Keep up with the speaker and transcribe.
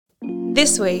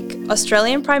This week,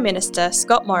 Australian Prime Minister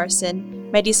Scott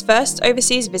Morrison made his first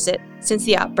overseas visit since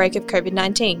the outbreak of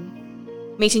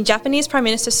COVID-19, meeting Japanese Prime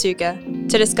Minister Suga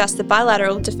to discuss the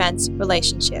bilateral defence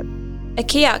relationship. A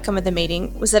key outcome of the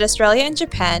meeting was that Australia and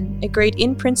Japan agreed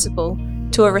in principle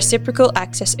to a reciprocal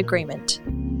access agreement.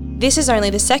 This is only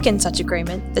the second such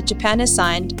agreement that Japan has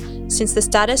signed since the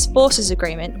Status Forces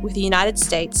Agreement with the United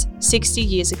States 60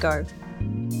 years ago.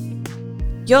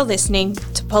 You're listening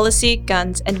to Policy,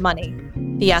 Guns and Money,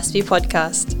 the ASPI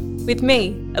podcast, with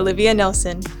me, Olivia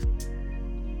Nelson.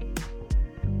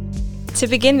 To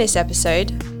begin this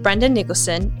episode, Brendan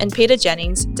Nicholson and Peter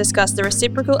Jennings discuss the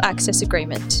Reciprocal Access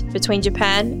Agreement between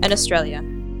Japan and Australia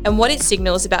and what it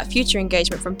signals about future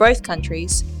engagement from both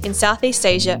countries in Southeast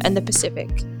Asia and the Pacific.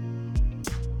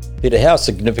 Peter, how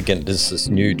significant is this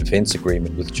new defence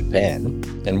agreement with Japan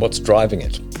and what's driving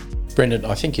it? Brendan,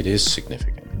 I think it is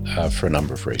significant for a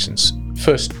number of reasons.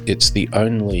 First, it's the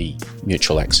only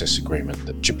mutual access agreement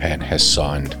that Japan has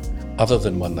signed other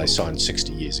than one they signed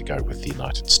 60 years ago with the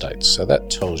United States. So that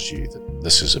tells you that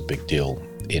this is a big deal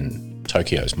in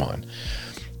Tokyo's mind.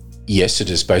 Yes,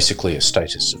 it is basically a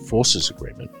status of forces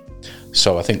agreement.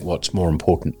 So I think what's more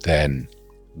important than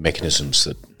mechanisms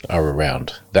that are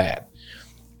around that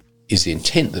is the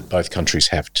intent that both countries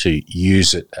have to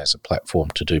use it as a platform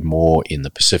to do more in the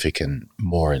Pacific and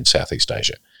more in Southeast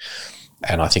Asia.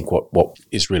 And I think what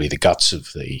is really the guts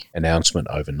of the announcement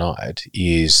overnight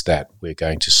is that we're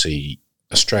going to see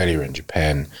Australia and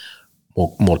Japan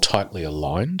more tightly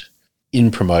aligned in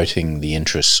promoting the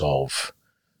interests of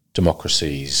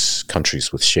democracies,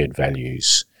 countries with shared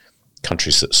values,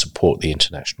 countries that support the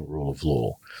international rule of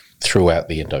law throughout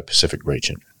the Indo-Pacific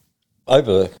region.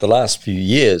 Over the last few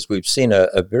years, we've seen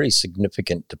a very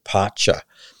significant departure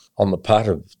on the part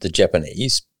of the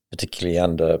Japanese, particularly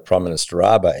under Prime Minister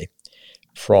Abe,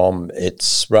 from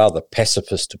its rather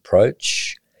pacifist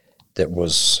approach that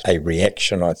was a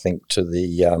reaction, I think, to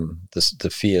the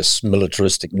fierce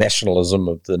militaristic nationalism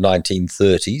of the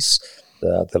 1930s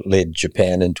that led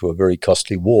Japan into a very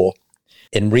costly war.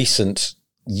 In recent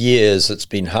years, it's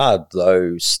been hard,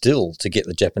 though, still to get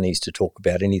the Japanese to talk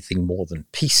about anything more than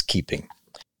peacekeeping.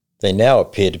 They now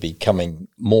appear to be becoming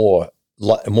more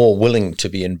willing to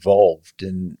be involved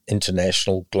in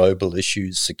international global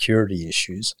issues, security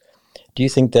issues. Do you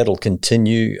think that'll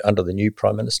continue under the new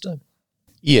Prime Minister?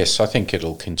 Yes, I think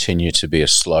it'll continue to be a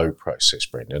slow process,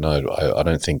 Brendan. I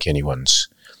don't think anyone's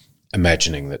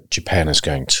imagining that Japan is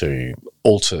going to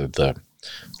alter the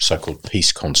so-called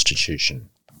peace constitution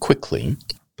quickly.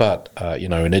 But,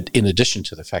 in addition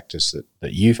to the factors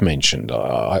that you've mentioned,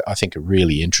 I think a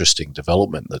really interesting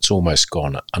development that's almost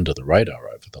gone under the radar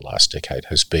over the last decade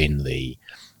has been the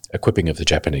equipping of the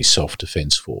Japanese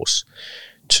Self-Defense Force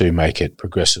to make it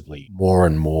progressively more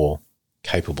and more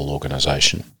capable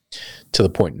organisation, to the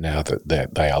point now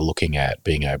that they are looking at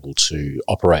being able to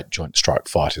operate joint strike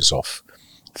fighters off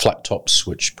flat tops,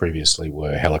 which previously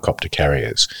were helicopter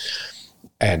carriers,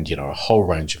 and a whole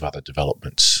range of other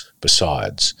developments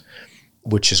besides,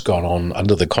 which has gone on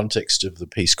under the context of the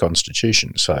peace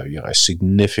constitution. So, a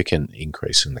significant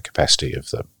increase in the capacity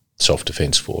of the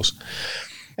self-defense force.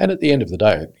 And at the end of the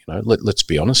day, let's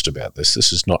be honest about this.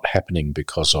 This is not happening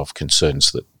because of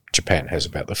concerns that Japan has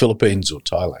about the Philippines or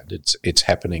Thailand. It's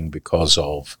happening because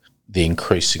of the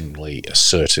increasingly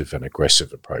assertive and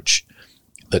aggressive approach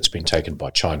that's been taken by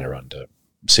China under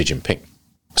Xi Jinping.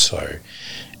 So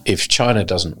if China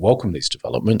doesn't welcome these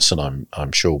developments, and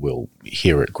I'm sure we'll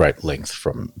hear at great length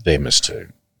from them as to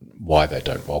why they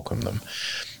don't welcome them,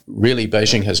 really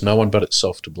Beijing has no one but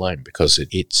itself to blame, because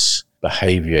its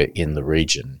behaviour in the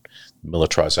region,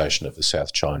 militarisation of the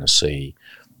South China Sea,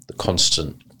 the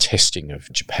constant testing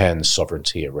of Japan's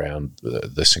sovereignty around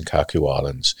the Senkaku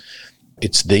Islands,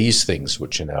 it's these things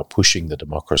which are now pushing the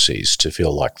democracies to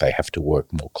feel like they have to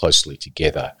work more closely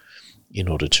together in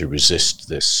order to resist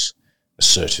this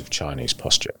assertive Chinese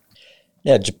posture.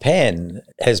 Now, Japan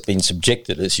has been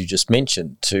subjected, as you just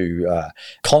mentioned, to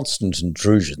constant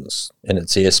intrusions in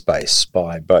its airspace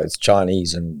by both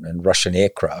Chinese and Russian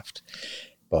aircraft,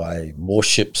 by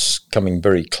warships coming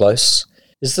very close.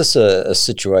 Is this a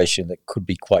situation that could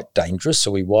be quite dangerous?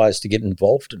 Are we wise to get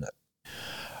involved in it?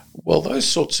 Well, those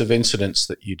sorts of incidents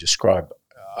that you describe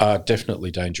are definitely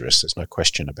dangerous. There's no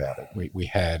question about it. We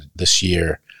had this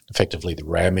year effectively the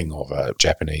ramming of a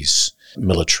Japanese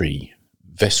military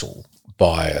vessel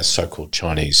by a so-called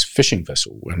Chinese fishing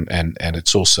vessel. And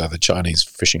it's also the Chinese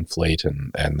fishing fleet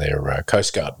and their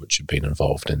Coast Guard which have been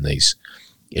involved in these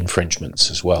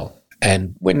infringements as well.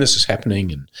 And when this is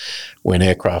happening and when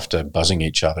aircraft are buzzing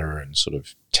each other and sort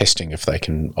of testing if they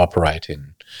can operate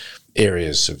in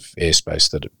areas of airspace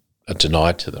that are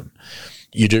denied to them,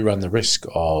 you do run the risk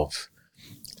of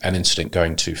an incident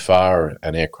going too far,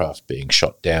 an aircraft being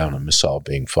shot down, a missile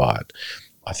being fired.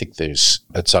 I think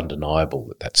it's undeniable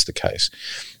that that's the case.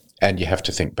 And you have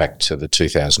to think back to the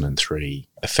 2003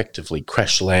 effectively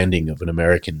crash landing of an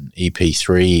American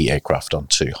EP-3 aircraft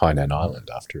onto Hainan Island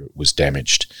after it was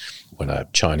damaged when a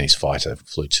Chinese fighter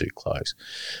flew too close.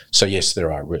 So yes,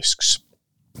 there are risks.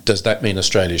 Does that mean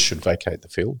Australia should vacate the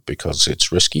field because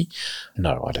it's risky?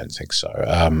 No, I don't think so.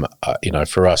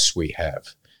 For us, we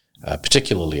have,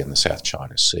 particularly in the South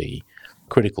China Sea,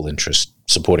 critical interest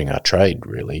supporting our trade,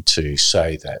 really, to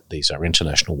say that these are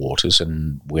international waters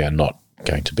and we are not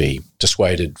going to be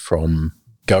dissuaded from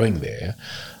going there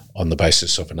on the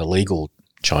basis of an illegal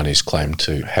Chinese claim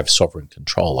to have sovereign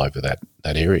control over that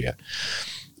area.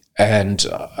 And,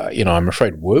 I'm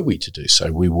afraid were we to do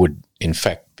so, we would in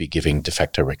fact be giving de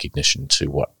facto recognition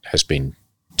to what has been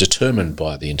determined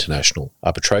by the International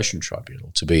Arbitration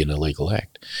Tribunal to be an illegal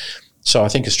act. So I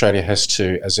think Australia has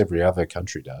to, as every other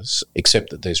country does, accept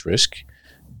that there's risk,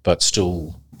 but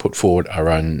still put forward our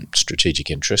own strategic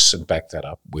interests and back that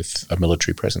up with a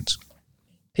military presence.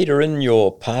 Peter, in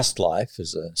your past life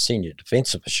as a senior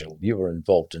defence official, you were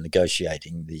involved in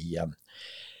negotiating the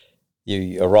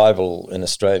arrival in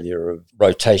Australia of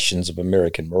rotations of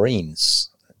American Marines,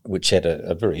 which had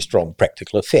a very strong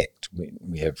practical effect.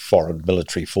 We have foreign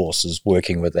military forces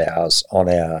working with ours on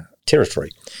our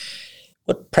territory.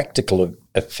 What practical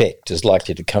effect is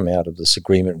likely to come out of this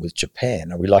agreement with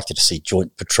Japan? Are we likely to see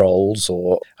joint patrols,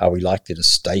 or are we likely to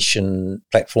station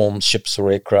platforms, ships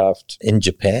or aircraft in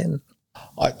Japan?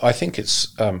 I think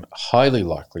it's highly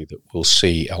likely that we'll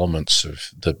see elements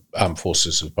of the armed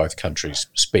forces of both countries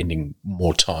spending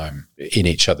more time in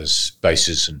each other's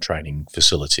bases and training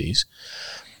facilities.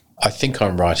 I think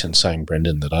I'm right in saying,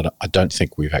 Brendan, that I don't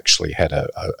think we've actually had a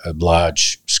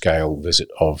large-scale visit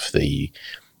of the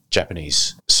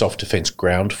Japanese self-defense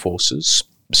ground forces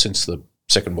since the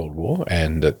Second World War,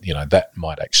 and that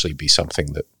might actually be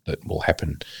something that will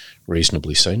happen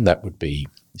reasonably soon. That would be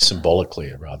symbolically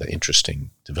a rather interesting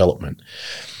development.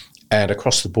 And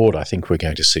across the board, I think we're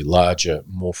going to see larger,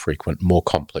 more frequent, more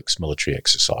complex military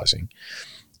exercising,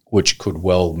 which could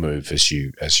well move, as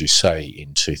you say,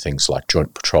 into things like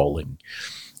joint patrolling,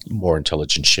 more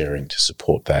intelligence sharing to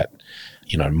support that,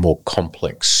 more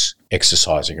complex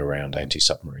exercising around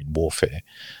anti-submarine warfare.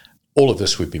 All of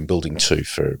this we've been building to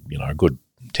for, a good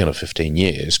 10 or 15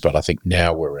 years, but I think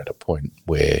now we're at a point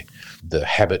where the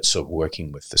habits of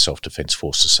working with the self-defence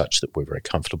force are such that we're very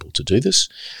comfortable to do this.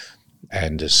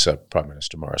 And as Prime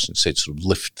Minister Morrison said, sort of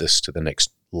lift this to the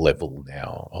next level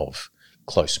now of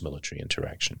close military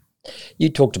interaction. You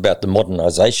talked about the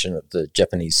modernisation of the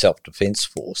Japanese self-defence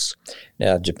force.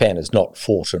 Now, Japan has not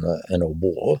fought in a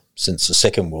war since the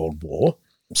Second World War.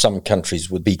 Some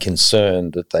countries would be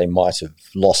concerned that they might have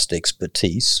lost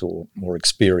expertise or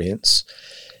experience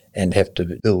and have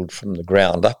to build from the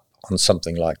ground up on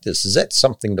something like this. Is that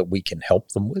something that we can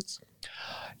help them with?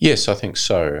 Yes, I think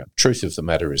so. Truth of the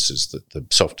matter is that the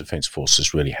self-defence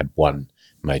forces really had one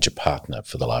major partner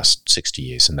for the last 60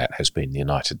 years, and that has been the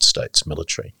United States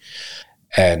military.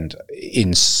 And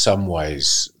in some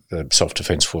ways, the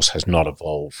self-defence force has not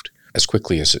evolved as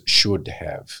quickly as it should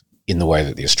have, in the way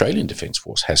that the Australian Defence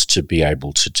Force has to be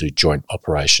able to do joint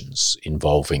operations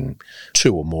involving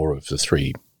two or more of the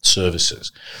three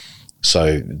services.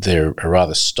 So they're a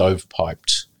rather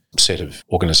stovepiped set of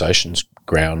organisations,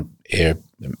 ground, air,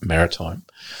 maritime.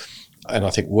 And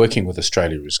I think working with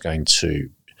Australia is going to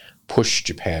push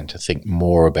Japan to think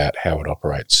more about how it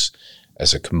operates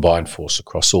as a combined force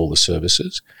across all the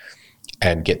services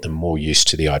and get them more used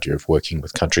to the idea of working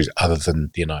with countries other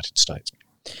than the United States.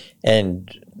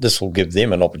 And this will give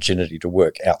them an opportunity to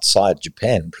work outside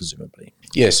Japan, presumably.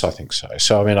 Yes, I think so.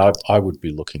 So, I would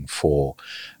be looking for,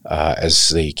 as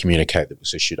the communique that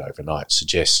was issued overnight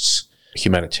suggests,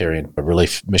 humanitarian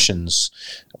relief missions,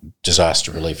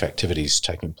 disaster relief activities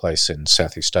taking place in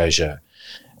Southeast Asia.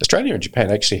 Australia and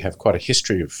Japan actually have quite a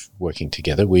history of working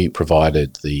together. We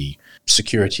provided the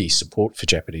security support for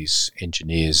Japanese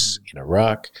engineers in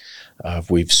Iraq.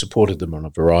 We've supported them on a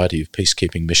variety of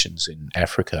peacekeeping missions in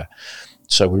Africa.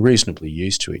 So we're reasonably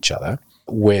used to each other.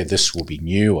 Where this will be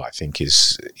new, I think,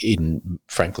 is in,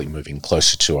 frankly, moving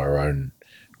closer to our own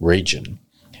region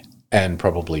and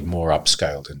probably more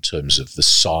upscaled in terms of the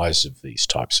size of these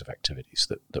types of activities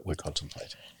that we're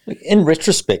contemplating. In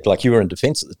retrospect, like you were in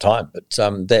defence at the time, but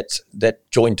that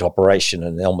joint operation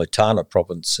in Al Mutana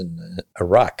province in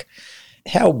Iraq,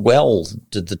 how well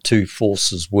did the two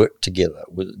forces work together?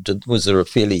 Was there a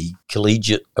fairly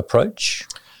collegiate approach?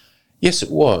 Yes,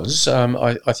 it was.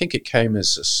 I think it came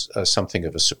as something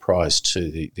of a surprise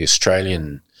to the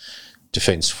Australian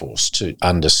Defence Force to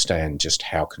understand just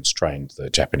how constrained the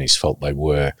Japanese felt they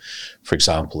were, for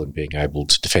example, in being able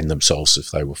to defend themselves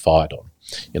if they were fired on.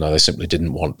 They simply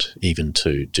didn't want even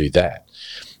to do that.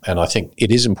 And I think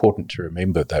it is important to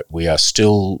remember that we are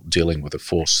still dealing with a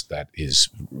force that is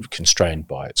constrained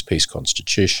by its peace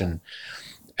constitution,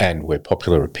 and where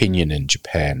popular opinion in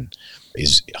Japan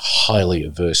is highly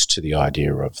averse to the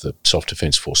idea of the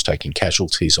Self-Defence Force taking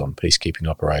casualties on peacekeeping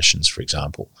operations, for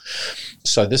example.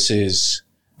 So this is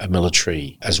a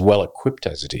military, as well equipped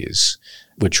as it is,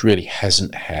 which really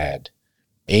hasn't had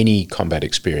any combat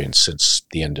experience since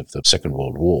the end of the Second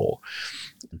World War.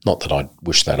 Not that I'd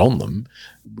wish that on them.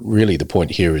 Really, the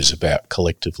point here is about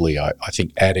collectively, I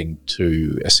think, adding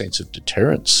to a sense of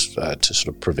deterrence to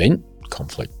sort of prevent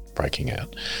conflict breaking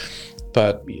out.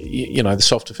 But, the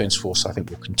Self-Defence Force, I think,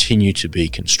 will continue to be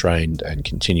constrained and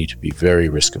continue to be very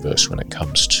risk-averse when it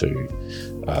comes to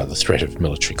the threat of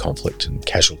military conflict and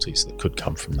casualties that could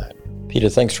come from that. Peter,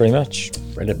 thanks very much.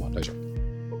 Brendan, my pleasure.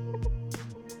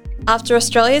 After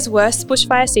Australia's worst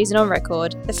bushfire season on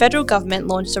record, the federal government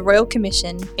launched a Royal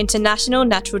Commission into National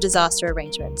Natural Disaster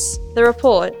Arrangements. The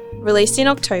report, released in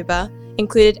October,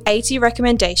 included 80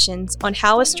 recommendations on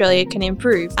how Australia can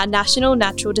improve our national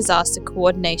natural disaster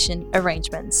coordination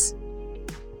arrangements.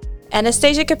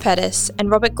 Anastasia Kapetis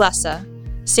and Robert Glasser,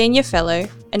 Senior Fellow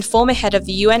and former head of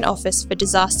the UN Office for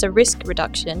Disaster Risk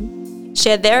Reduction,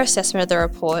 shared their assessment of the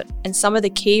report and some of the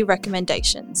key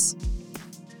recommendations.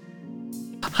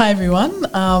 Hi everyone,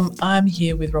 I'm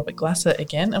here with Robert Glasser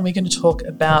again, and we're going to talk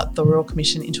about the Royal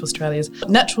Commission into Australia's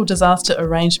natural disaster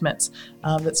arrangements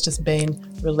that's just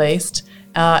been released.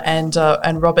 And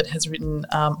Robert has written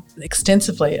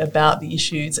extensively about the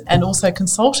issues and also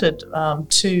consulted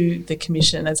to the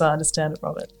Commission, as I understand it,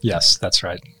 Robert. Yes, that's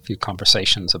right. A few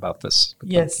conversations about this.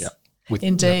 Yes.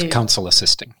 Indeed. With the council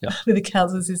assisting. Yeah. With the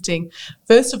council assisting.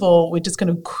 First of all, we're just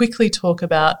going to quickly talk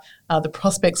about the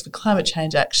prospects for climate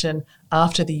change action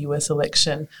after the US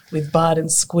election, with Biden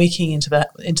squeaking into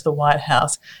the White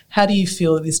House. How do you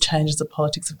feel that this changes the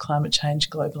politics of climate change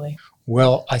globally?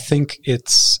 Well, I think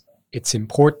it's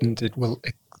important. It will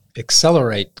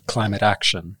accelerate climate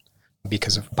action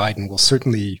because Biden will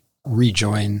certainly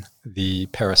rejoin the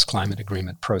Paris Climate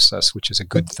Agreement process, which is a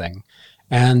good thing.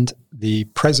 And the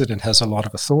president has a lot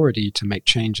of authority to make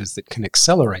changes that can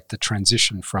accelerate the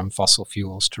transition from fossil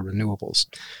fuels to renewables.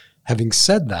 Having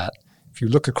said that, if you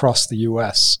look across the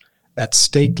US, at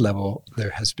state level, there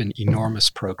has been enormous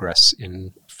progress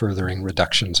in furthering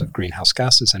reductions of greenhouse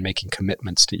gases and making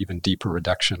commitments to even deeper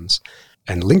reductions.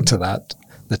 And linked to that,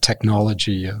 the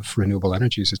technology of renewable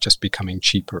energies is just becoming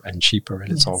cheaper and cheaper,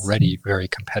 and it's already very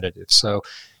competitive. So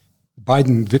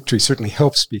Biden victory certainly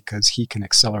helps because he can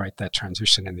accelerate that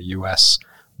transition in the US,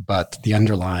 but the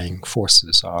underlying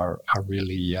forces are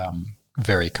really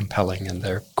very compelling, and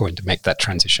they're going to make that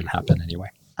transition happen anyway.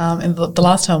 And the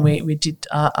last time we did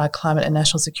our climate and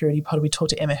national security pod, we talked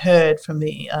to Emma Hurd from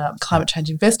the Climate Change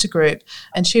Investor Group,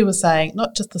 and she was saying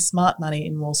not just the smart money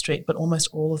in Wall Street, but almost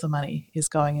all of the money is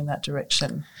going in that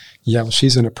direction. Yeah, well,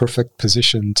 she's in a perfect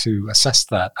position to assess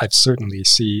that. I certainly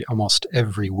see almost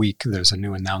every week there's a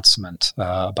new announcement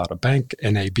about a bank,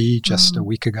 NAB, just a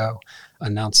week ago,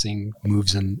 announcing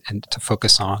moves and to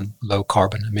focus on low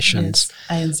carbon emissions.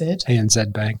 Yes,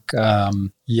 ANZ Bank.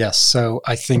 Yes, so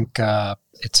I think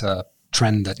it's a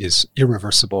trend that is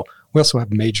irreversible. We also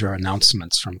have major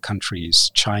announcements from countries,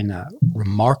 China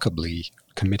remarkably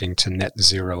committing to net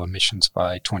zero emissions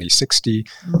by 2060.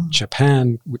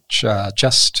 Japan, which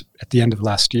just at the end of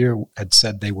last year had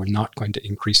said they were not going to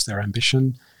increase their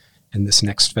ambition in this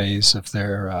next phase of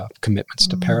their commitments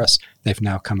to Paris. They've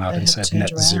now come out and said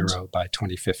net zero by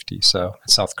 2050. So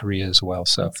South Korea as well.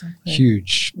 So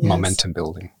huge momentum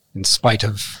building in spite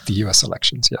of the US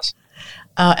elections, yes.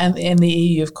 And the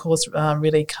EU, of course,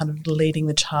 really kind of leading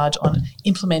the charge on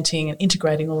implementing and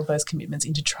integrating all of those commitments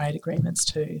into trade agreements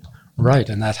too. Right,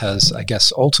 and that has, I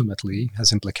guess, ultimately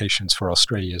has implications for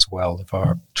Australia as well. If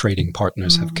our trading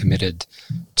partners have committed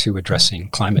to addressing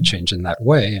climate change in that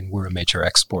way, and we're a major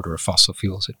exporter of fossil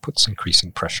fuels, it puts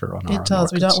increasing pressure on our markets. It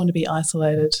does. We don't want to be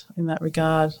isolated in that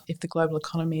regard if the global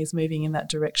economy is moving in that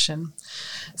direction.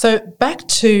 So back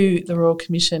to the Royal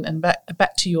Commission and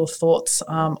back to your thoughts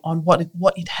on what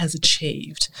it has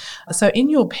achieved. So in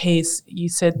your piece, you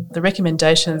said the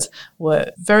recommendations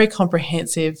were very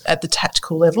comprehensive at the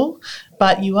tactical level,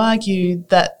 but you argue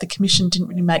that the Commission didn't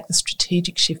really make the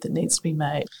strategic shift that needs to be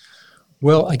made.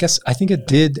 Well, I think it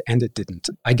did and it didn't.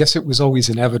 I guess it was always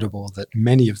inevitable that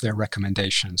many of their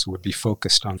recommendations would be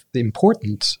focused on the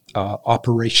important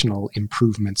operational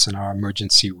improvements in our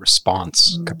emergency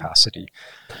response capacity,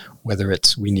 whether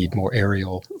it's we need more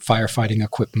aerial firefighting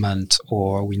equipment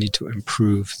or we need to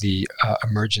improve the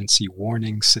emergency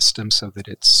warning system so that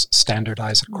it's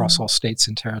standardized across all states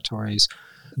and territories.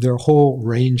 There are a whole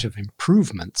range of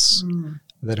improvements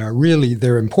that are really,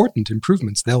 they're important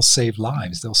improvements. They'll save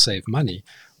lives, they'll save money,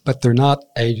 but they're not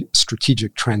a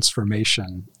strategic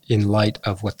transformation in light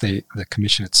of what the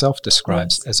Commission itself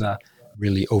describes as a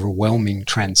really overwhelming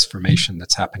transformation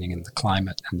that's happening in the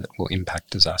climate and that will impact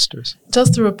disasters.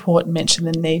 Does the report mention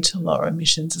the need to lower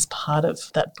emissions as part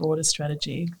of that broader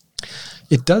strategy?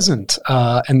 It doesn't,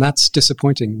 and that's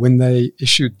disappointing. When they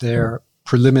issued their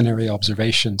preliminary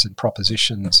observations and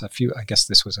propositions I guess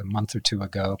this was a month or two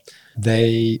ago,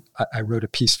 I wrote a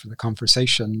piece for The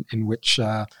Conversation in which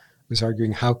I was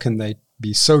arguing how can they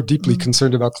be so deeply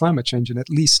concerned about climate change and at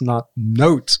least not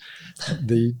note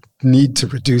the need to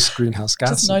reduce greenhouse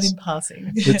gases. Just note in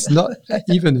passing. It's not,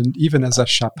 even as a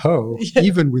chapeau,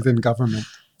 even within government,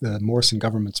 the Morrison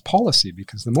government's policy,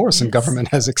 because the Morrison government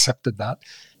has accepted that.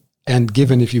 And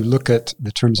given, if you look at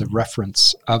the terms of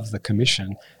reference of the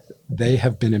Commission, they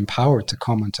have been empowered to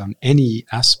comment on any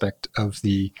aspect of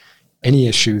any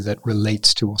issue that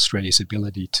relates to Australia's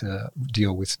ability to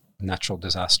deal with natural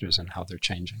disasters and how they're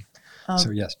changing. So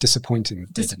yes, disappointing.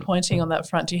 Disappointing on that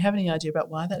front. Do you have any idea about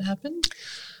why that happened?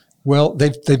 Well,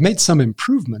 they've made some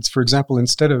improvements. For example,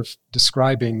 instead of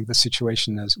describing the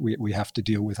situation as we have to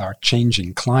deal with our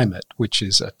changing climate, which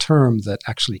is a term that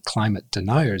actually climate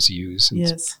deniers use. And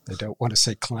they don't want to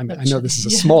say climate. I know this is a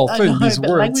small thing, these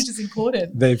words. Language is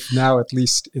important. They've now, at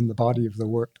least in the body of the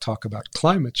work, talk about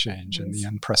climate change and the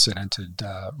unprecedented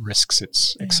risks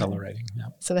it's accelerating. Yeah.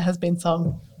 So there has been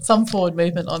some forward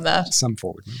movement on that. Some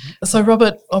forward movement. So,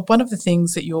 Robert, one of the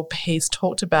things that your piece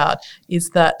talked about is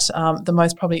that the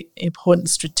most probably important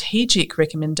strategic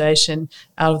recommendation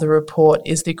out of the report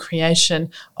is the creation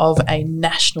of a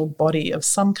national body of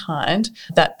some kind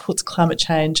that puts climate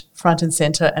change front and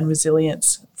centre and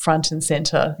resilience front and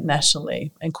centre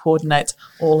nationally and coordinates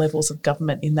all levels of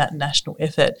government in that national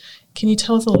effort. Can you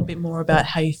tell us a little bit more about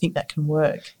how you think that can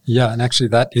work? Yeah, and actually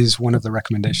that is one of the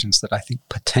recommendations that I think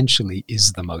potentially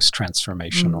is the most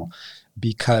transformational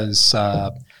because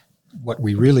what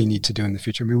we really need to do in the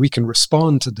future, I mean, we can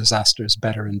respond to disasters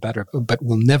better and better, but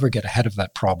we'll never get ahead of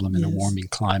that problem in a warming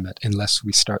climate unless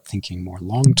we start thinking more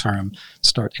long-term,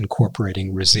 start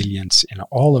incorporating resilience in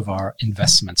all of our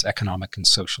investments, economic and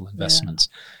social investments.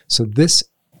 So this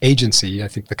agency, I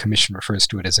think the Commission refers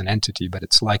to it as an entity, but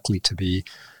it's likely to be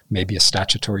maybe a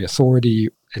statutory authority,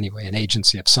 anyway, an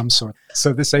agency of some sort.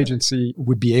 So this agency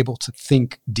would be able to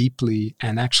think deeply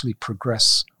and actually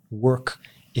progress work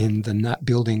in the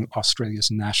building Australia's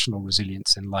national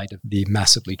resilience in light of the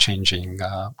massively changing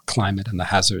climate and the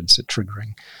hazards it's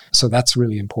triggering. So that's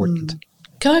really important.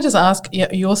 Can I just ask,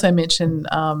 you also mentioned,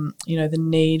 the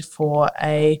need for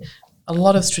a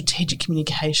lot of strategic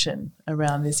communication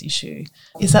around this issue.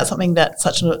 Is that something that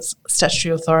such a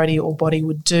statutory authority or body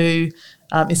would do?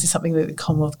 Is this something that the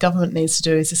Commonwealth Government needs to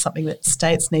do? Is this something that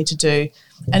states need to do?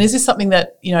 And is this something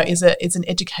that, is an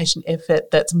education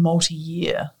effort that's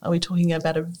multi-year? Are we talking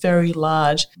about a very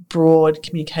large, broad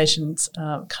communications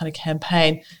kind of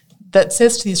campaign that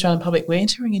says to the Australian public, we're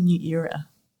entering a new era?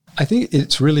 I think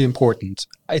it's really important.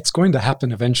 It's going to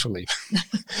happen eventually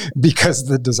because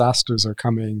the disasters are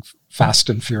coming fast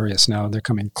and furious now. They're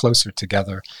coming closer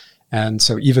together. And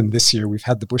so even this year, we've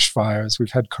had the bushfires,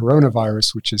 we've had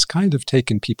coronavirus, which has kind of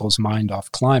taken people's mind off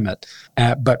climate.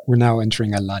 But we're now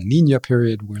entering a La Nina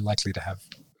period. We're likely to have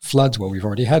floods. Well, we've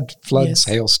already had floods,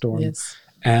 hailstorms,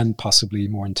 and possibly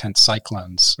more intense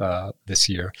cyclones this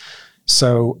year.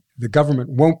 So the government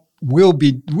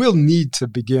will need to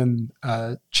begin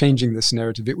changing this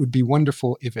narrative. It would be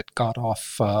wonderful if it got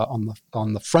off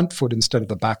on the front foot instead of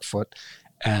the back foot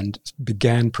and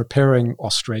began preparing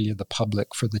Australia, the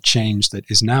public, for the change that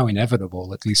is now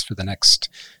inevitable, at least for the next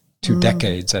 2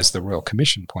 decades, as the Royal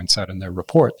Commission points out in their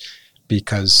report,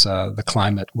 because the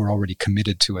climate, we're already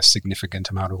committed to a significant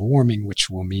amount of warming,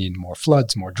 which will mean more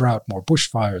floods, more drought, more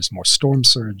bushfires, more storm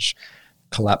surge,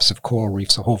 collapse of coral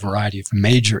reefs, a whole variety of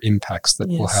major impacts that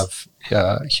will have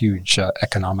huge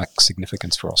economic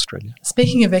significance for Australia.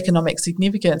 Speaking of economic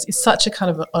significance, is such a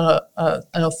kind of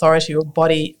an authority or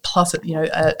body plus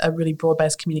a really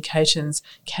broad-based communications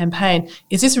campaign,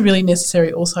 is this really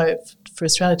necessary also for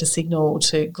Australia to signal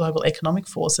to global economic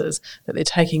forces that they're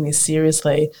taking this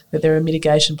seriously, that there are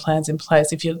mitigation plans in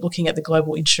place? If you're looking at the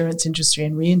global insurance industry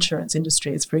and reinsurance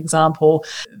industries, for example,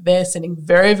 they're sending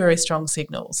very, very strong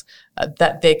signals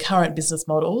that their current business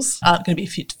models aren't going to be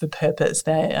fit for purpose.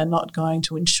 They are not going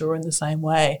to insure in the same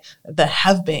way they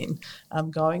have been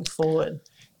going forward.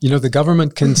 The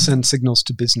government can send signals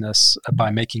to business by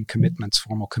making commitments,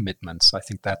 formal commitments. I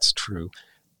think that's true.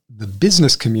 The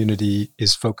business community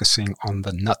is focusing on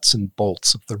the nuts and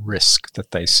bolts of the risk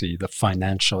that they see, the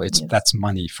financial, that's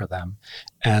money for them.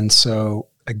 And so,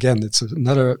 again,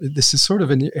 this is sort of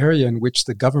an area in which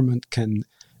the government can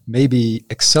maybe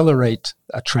accelerate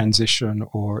a transition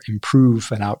or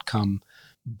improve an outcome,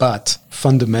 but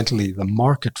fundamentally the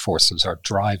market forces are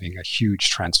driving a huge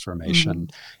transformation.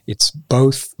 It's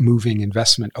both moving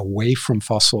investment away from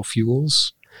fossil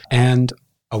fuels and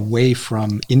away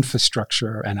from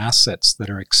infrastructure and assets that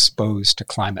are exposed to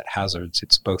climate hazards.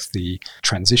 It's both the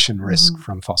transition risk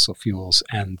from fossil fuels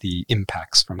and the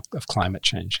impacts of climate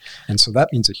change. And so that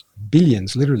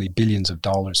means literally billions of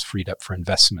dollars freed up for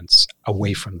investments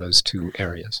away from those two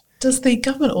areas. Does the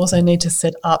government also need to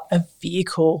set up a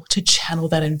vehicle to channel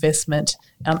that investment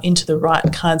into the right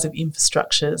kinds of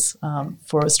infrastructures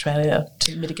for Australia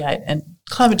to mitigate and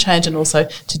climate change and also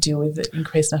to deal with the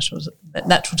increased natural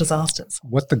disasters?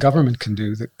 What the government can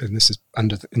do, and this is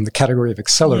in the category of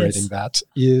accelerating that,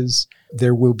 is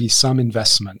there will be some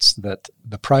investments that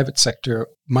the private sector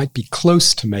might be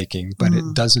close to making, but it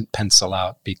doesn't pencil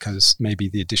out because maybe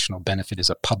the additional benefit is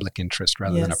a public interest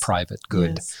rather than a private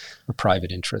good or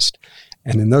private interest.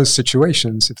 And in those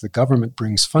situations, if the government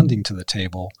brings funding to the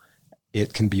table,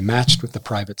 it can be matched with the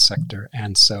private sector.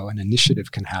 And so an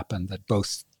initiative can happen that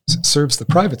both serves the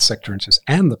private sector interest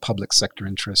and the public sector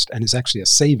interest and is actually a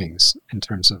savings in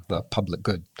terms of the public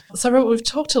good. So, Robert, we've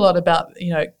talked a lot about,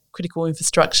 critical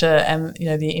infrastructure and,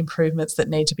 the improvements that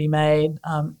need to be made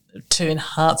to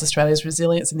enhance Australia's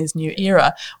resilience in this new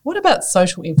era. What about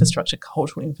social infrastructure,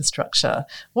 cultural infrastructure?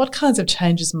 What kinds of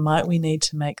changes might we need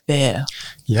to make there?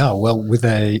 Yeah, well, with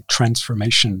a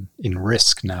transformation in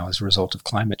risk now as a result of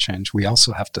climate change, we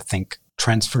also have to think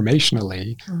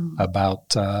transformationally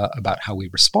about how we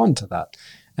respond to that.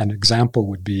 An example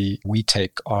would be we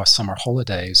take our summer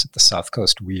holidays at the South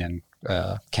Coast. We in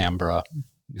Canberra,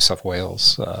 New South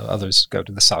Wales, others go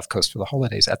to the South Coast for the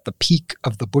holidays at the peak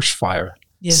of the bushfire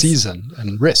season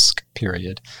and risk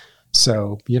period.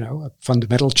 So, a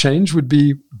fundamental change would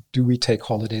be, do we take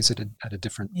holidays at a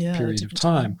different period of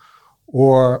time?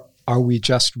 Or are we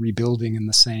just rebuilding in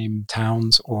the same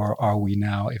towns, or are we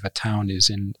now, if a town is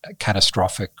in a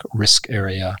catastrophic risk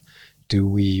area, do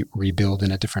we rebuild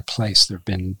in a different place? There have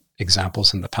been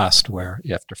examples in the past where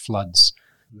after floods,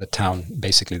 the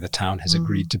town has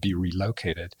agreed to be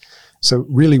relocated. So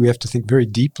really we have to think very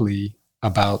deeply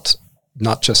about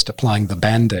not just applying the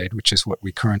Band-Aid, which is what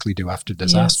we currently do after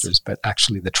disasters, but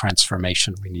actually the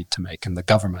transformation we need to make. And the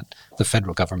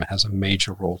federal government has a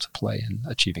major role to play in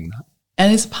achieving that.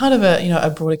 And it's part of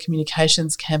a broader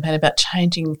communications campaign about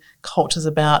changing cultures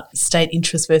about state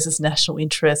interest versus national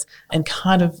interest and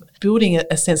kind of building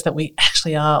a sense that we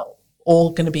actually are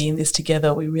all going to be in this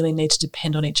together. We really need to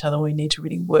depend on each other. We need to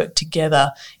really work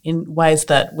together in ways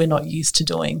that we're not used to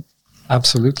doing.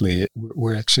 Absolutely.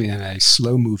 We're actually in a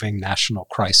slow-moving national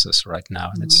crisis right now.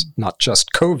 And it's not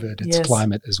just COVID, it's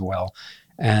climate as well.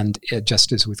 And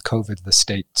just as with COVID, the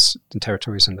states and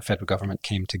territories and the federal government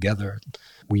came together,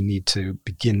 we need to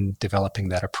begin developing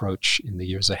that approach in the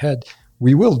years ahead.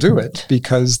 We will do it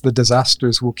because the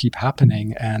disasters will keep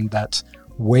happening and that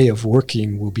way of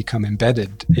working will become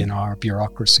embedded in our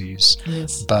bureaucracies.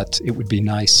 But it would be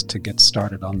nice to get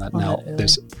started on that now.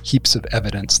 There's heaps of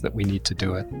evidence that we need to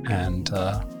do it,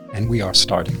 and we are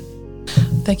starting.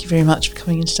 Thank you very much for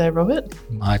coming in today, Robert.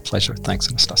 My pleasure. Thanks,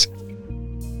 Anastasia.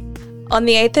 On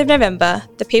the 8th of November,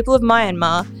 the people of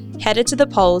Myanmar headed to the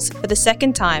polls for the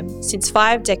second time since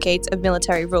 5 decades of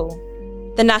military rule.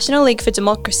 The National League for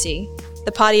Democracy,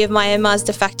 the party of Myanmar's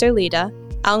de facto leader,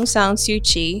 Aung San Suu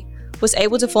Kyi, was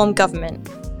able to form government,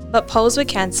 but polls were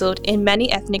cancelled in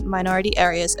many ethnic minority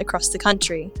areas across the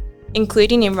country,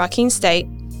 including in Rakhine State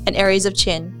and areas of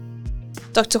Chin.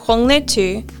 Dr. Huang Le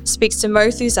Tu speaks to Mo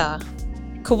Thuzar,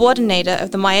 coordinator of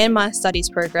the Myanmar Studies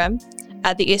Program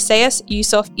at the Isaias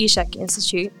Yusof Ishak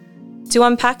Institute, to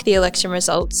unpack the election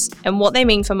results and what they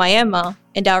mean for Myanmar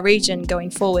and our region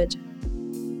going forward.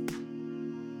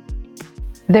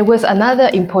 There was another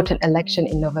important election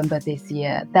in November this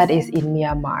year, that is in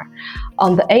Myanmar.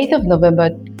 On the 8th of November,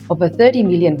 over 30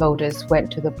 million voters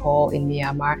went to the poll in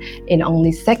Myanmar in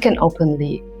only second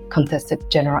openly contested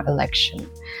general election.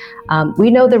 We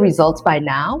know the results by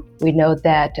now. We know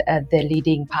that the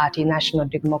leading party, National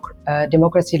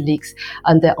Democracy Leagues,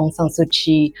 under Aung San Suu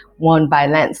Kyi, won by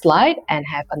landslide and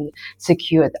have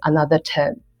secured another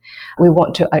term. We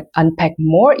want to unpack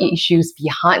more issues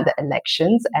behind the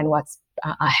elections and what's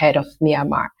ahead of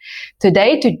Myanmar.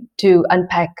 Today, to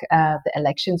unpack the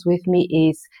elections with me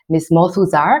is Ms.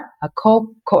 Mothuzar, a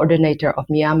co-coordinator of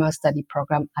Myanmar Study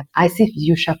Program at ISIF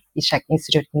Yusof Ishak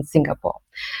Institute in Singapore.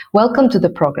 Welcome to the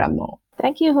program, Mo.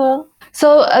 Thank you, Huang.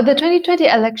 So the 2020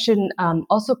 election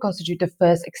also constituted the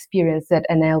first experience that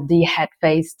NLD had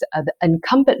faced the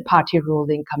incumbent party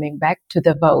ruling coming back to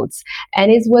the votes.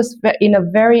 And it was in a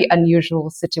very unusual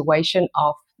situation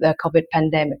of the COVID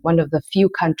pandemic, one of the few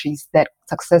countries that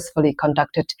successfully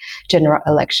conducted general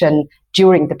election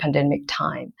during the pandemic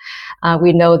time.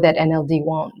 We know that NLD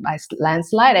won by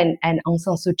landslide and Aung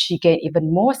San Suu Kyi gained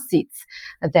even more seats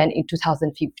than in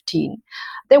 2015.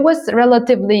 There was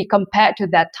relatively, compared to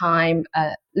that time,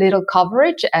 little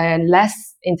coverage and less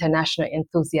international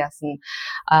enthusiasm,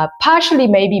 partially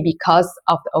maybe because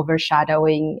of the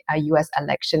overshadowing US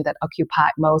election that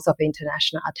occupied most of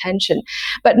international attention.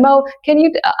 But Mo, can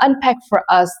you unpack for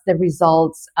us the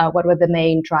results, what were the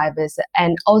main drivers,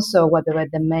 and also what were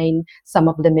some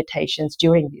of limitations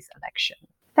during this election?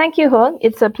 Thank you, Huang.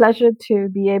 It's a pleasure to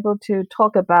be able to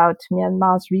talk about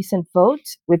Myanmar's recent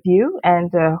vote with you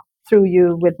and through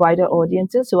you with wider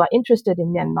audiences who are interested in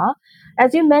Myanmar.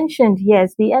 As you mentioned,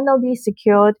 yes, the NLD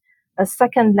secured a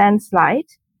second landslide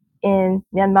in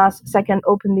Myanmar's second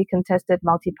openly contested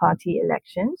multi-party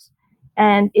elections,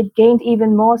 and it gained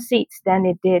even more seats than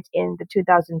it did in the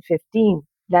 2015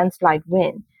 landslide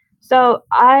win. So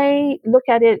I look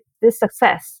at this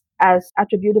success as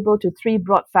attributable to three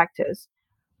broad factors.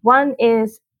 One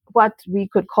is what we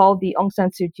could call the Aung San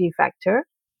Suu Kyi factor,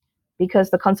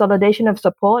 because the consolidation of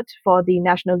support for the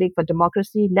National League for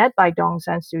Democracy, led by Aung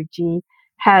San Suu Kyi,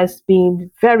 has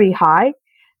been very high.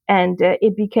 And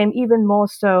it became even more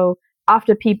so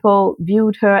after people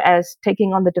viewed her as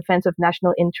taking on the defense of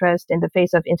national interest in the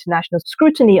face of international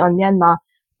scrutiny on Myanmar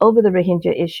over the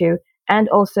Rohingya issue, and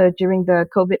also during the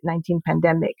COVID-19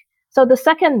 pandemic. So the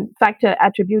second factor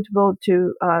attributable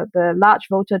to the large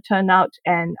voter turnout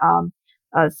and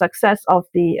success of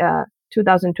the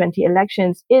 2020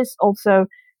 elections is also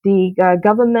the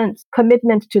government's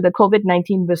commitment to the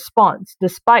COVID-19 response.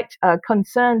 Despite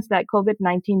concerns that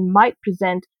COVID-19 might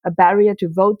present a barrier to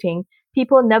voting,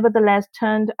 people nevertheless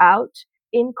turned out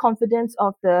in confidence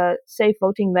of the safe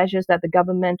voting measures that the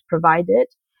government provided.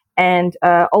 And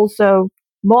also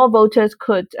more voters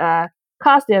could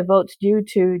cast their votes due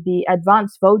to the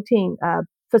advanced voting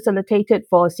facilitated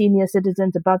for senior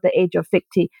citizens above the age of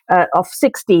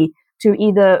 60 to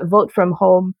either vote from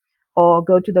home or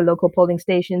go to the local polling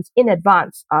stations in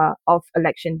advance of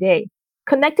election day.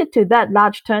 Connected to that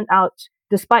large turnout,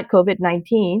 despite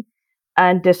COVID-19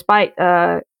 and despite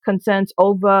concerns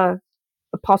over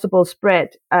a possible spread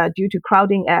due to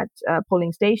crowding at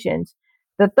polling stations,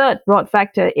 the third broad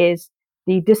factor is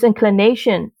the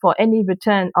disinclination for any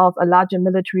return of a larger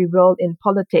military role in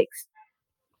politics.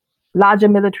 Larger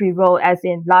military role as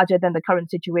in larger than the current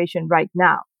situation right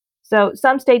now. So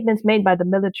some statements made by the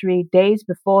military days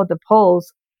before the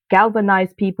polls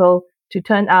galvanized people to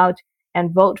turn out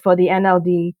and vote for the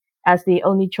NLD as the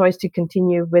only choice to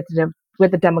continue with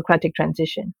the democratic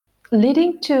transition.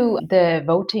 Leading to the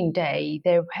voting day,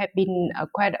 there have been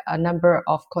quite a number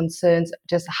of concerns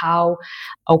just how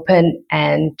open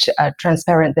and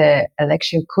transparent the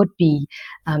election could be,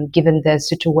 given the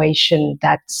situation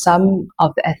that some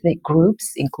of the ethnic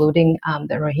groups, including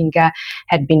the Rohingya,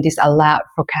 had been disallowed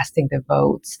for casting the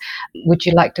votes. Would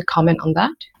you like to comment on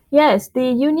that? Yes,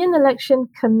 the Union Election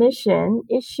Commission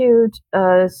issued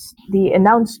the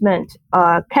announcement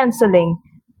cancelling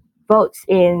votes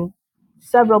in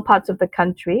several parts of the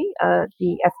country,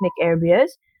 the ethnic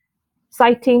areas,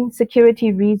 citing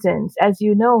security reasons. As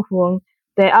you know, Huang,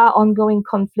 there are ongoing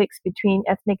conflicts between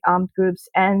ethnic armed groups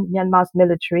and Myanmar's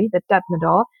military, the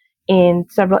Tatmadaw, in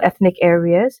several ethnic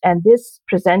areas, and this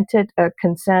presented a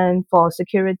concern for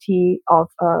security of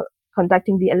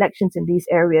conducting the elections in these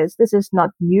areas. This is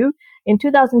not new. In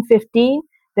 2015,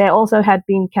 there also had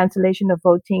been cancellation of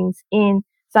votings in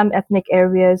some ethnic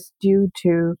areas due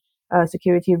to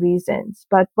security reasons.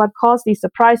 But what caused the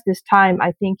surprise this time,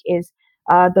 I think, is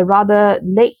the rather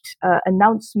late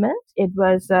announcement. It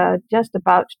was just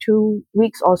about 2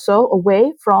 weeks or so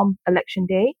away from election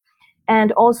day.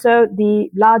 and also the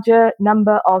larger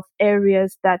number of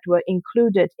areas that were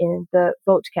included in the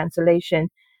vote cancellation.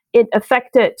 It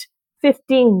affected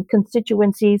 15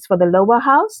 constituencies for the lower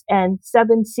house and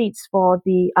 7 seats for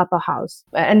the upper house.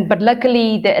 But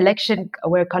luckily, the election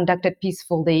were conducted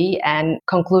peacefully and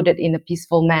concluded in a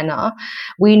peaceful manner.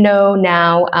 We know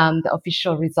now the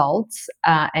official results,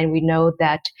 and we know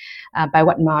that by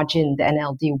what margin the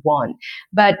NLD won.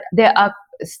 But there are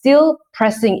still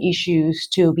pressing issues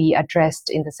to be addressed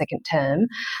in the second term.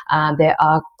 There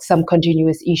are some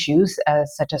continuous issues,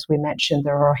 such as we mentioned,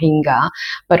 the Rohingya,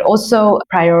 but also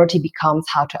priority becomes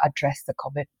how to address the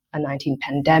COVID-19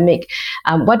 pandemic.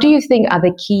 What do you think are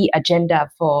the key agenda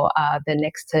for the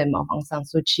next term of Aung San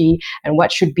Suu Kyi, and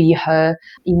what should be her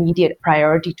immediate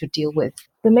priority to deal with?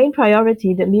 The main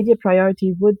priority, the immediate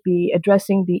priority, would be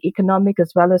addressing the economic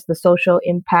as well as the social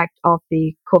impact of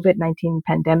the COVID-19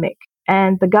 pandemic.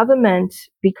 And the government,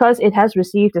 because it has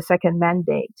received a second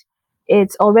mandate,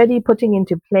 it's already putting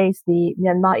into place the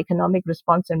Myanmar Economic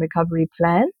Response and Recovery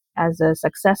Plan as a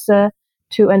successor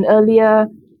to an earlier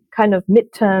kind of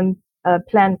midterm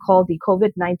plan called the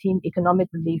COVID-19 Economic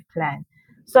Relief Plan.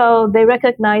 So they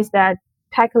recognize that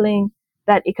tackling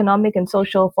that economic and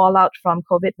social fallout from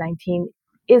COVID-19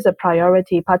 is a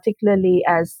priority, particularly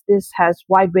as this has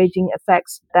wide-ranging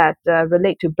effects that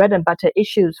relate to bread and butter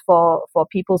issues for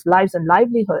people's lives and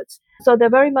livelihoods. So they're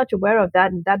very much aware of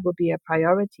that, and that will be a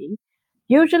priority.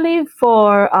 Usually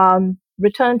for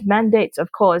returned mandates,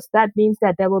 of course, that means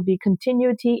that there will be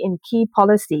continuity in key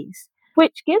policies,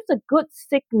 which gives a good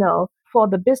signal for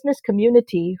the business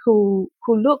community who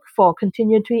look for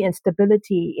continuity and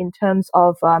stability in terms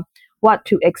of what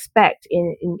to expect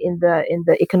in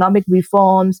the economic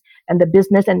reforms and the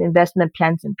business and investment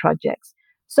plans and projects.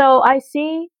 So I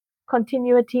see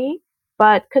continuity,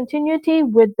 but continuity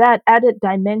with that added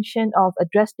dimension of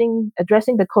addressing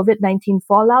the COVID-19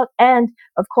 fallout and,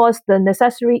 of course, the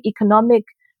necessary economic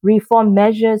reform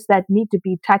measures that need to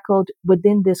be tackled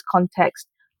within this context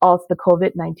of the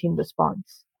COVID-19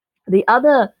 response. The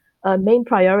other main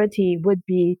priority would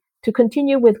be to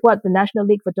continue with what the National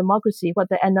League for Democracy, what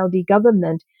the NLD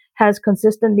government has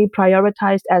consistently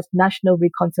prioritized as national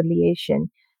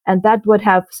reconciliation. And that would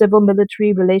have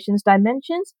civil-military relations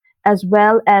dimensions, as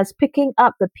well as picking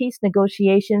up the peace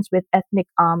negotiations with ethnic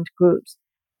armed groups.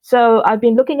 So I've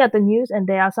been looking at the news, and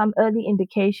there are some early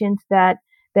indications that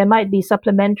there might be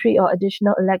supplementary or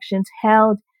additional elections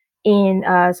held in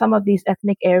some of these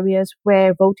ethnic areas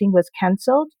where voting was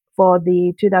cancelled for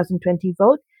the 2020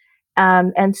 vote.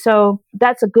 And so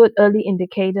that's a good early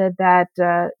indicator that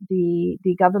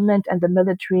the government and the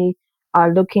military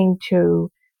are looking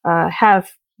to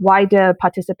have wider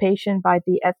participation by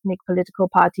the ethnic political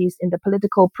parties in the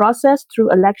political process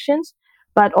through elections,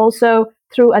 but also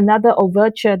through another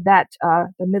overture that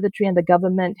the military and the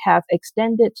government have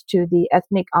extended to the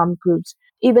ethnic armed groups,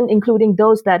 even including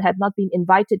those that had not been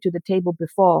invited to the table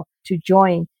before to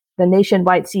join the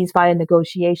nationwide ceasefire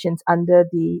negotiations under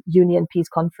the Union Peace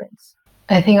Conference.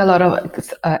 I think a lot of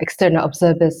external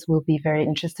observers will be very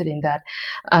interested in that.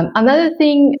 Another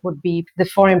thing would be the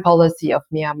foreign policy of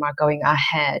Myanmar going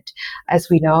ahead. As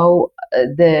we know,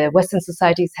 the Western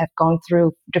societies have gone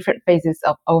through different phases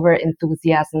of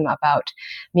over-enthusiasm about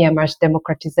Myanmar's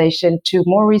democratization to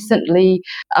more recently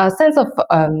a sense of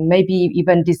maybe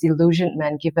even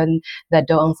disillusionment, given that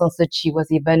Aung San Suu Kyi was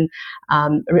even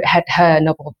had her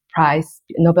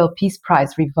Nobel Peace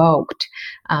Prize revoked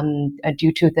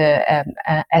due to the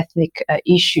ethnic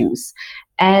issues.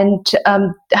 And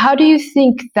how do you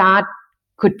think that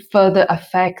could further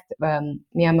affect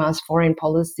Myanmar's foreign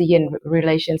policy and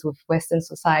relations with Western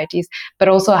societies? But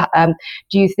also,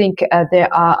 do you think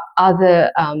there are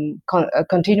other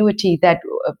continuity that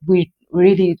we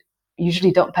really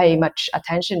usually don't pay much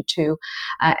attention to,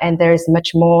 and there is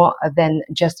much more than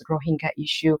just the Rohingya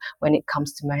issue when it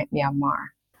comes to Myanmar?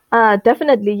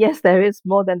 Definitely, yes, there is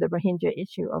more than the Rohingya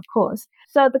issue, of course.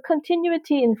 So the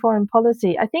continuity in foreign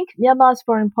policy, I think Myanmar's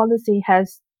foreign policy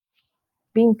has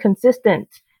been consistent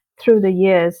through the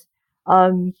years.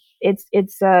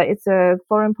 It's a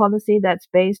foreign policy that's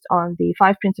based on the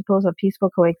 5 principles of peaceful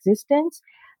coexistence,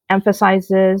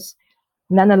 emphasizes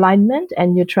non-alignment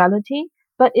and neutrality,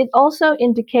 but it also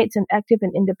indicates an active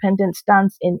and independent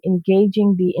stance in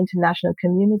engaging the international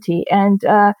community. And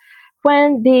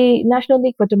when the National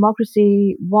League for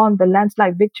Democracy won the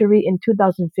landslide victory in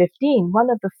 2015, one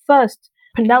of the first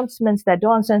pronouncements that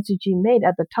Aung San Suu Kyi made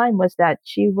at the time was that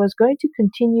she was going to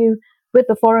continue with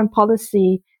the foreign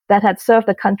policy that had served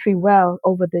the country well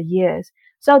over the years.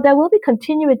 So there will be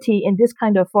continuity in this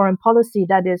kind of foreign policy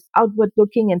that is outward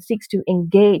looking and seeks to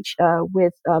engage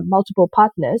with multiple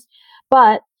partners.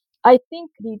 But I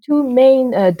think the two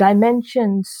main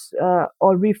dimensions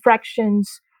or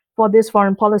refractions for this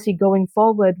foreign policy going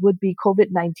forward would be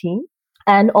COVID-19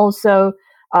 and also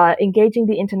engaging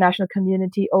the international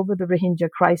community over the Rohingya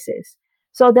crisis.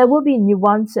 So there will be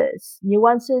nuances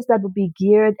that will be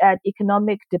geared at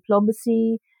economic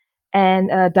diplomacy and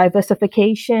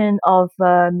diversification of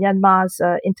Myanmar's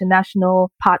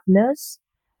international partners.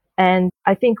 And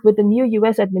I think with the new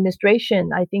US administration,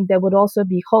 I think there would also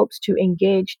be hopes to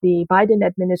engage the Biden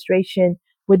administration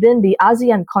within the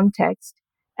ASEAN context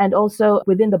and also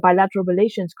within the bilateral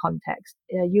relations context.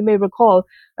 You may recall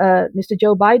Mr.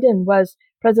 Joe Biden was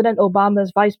President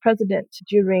Obama's vice president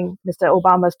during Mr.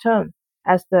 Obama's term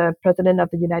as the president of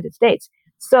the United States.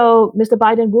 So Mr.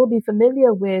 Biden will be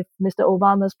familiar with Mr.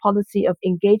 Obama's policy of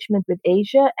engagement with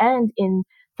Asia and in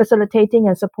facilitating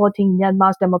and supporting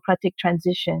Myanmar's democratic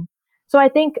transition. So I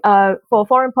think for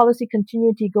foreign policy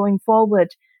continuity going forward,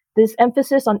 this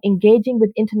emphasis on engaging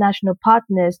with international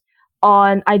partners,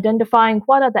 on identifying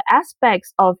what are the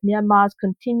aspects of Myanmar's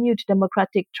continued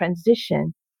democratic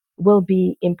transition will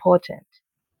be important.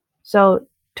 So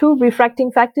two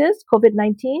refracting factors,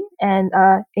 COVID-19 and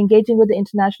engaging with the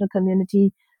international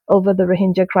community over the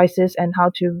Rohingya crisis and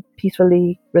how to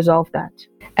peacefully resolve that.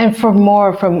 And for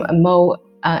more from Mo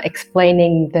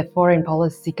explaining the foreign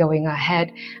policy going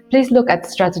ahead, please look at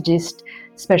Strategist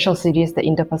Special Series, the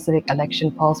Indo-Pacific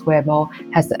Election Pulse, where Mo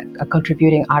has a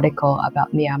contributing article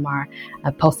about Myanmar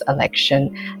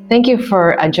post-election. Thank you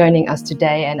for joining us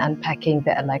today and unpacking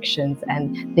the elections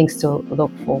and things to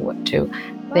look forward to.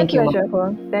 Thank you,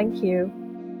 Mo. Thank you.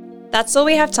 That's all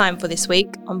we have time for this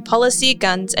week on Policy,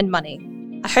 Guns and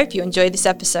Money. I hope you enjoyed this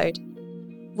episode.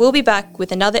 We'll be back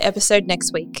with another episode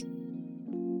next week.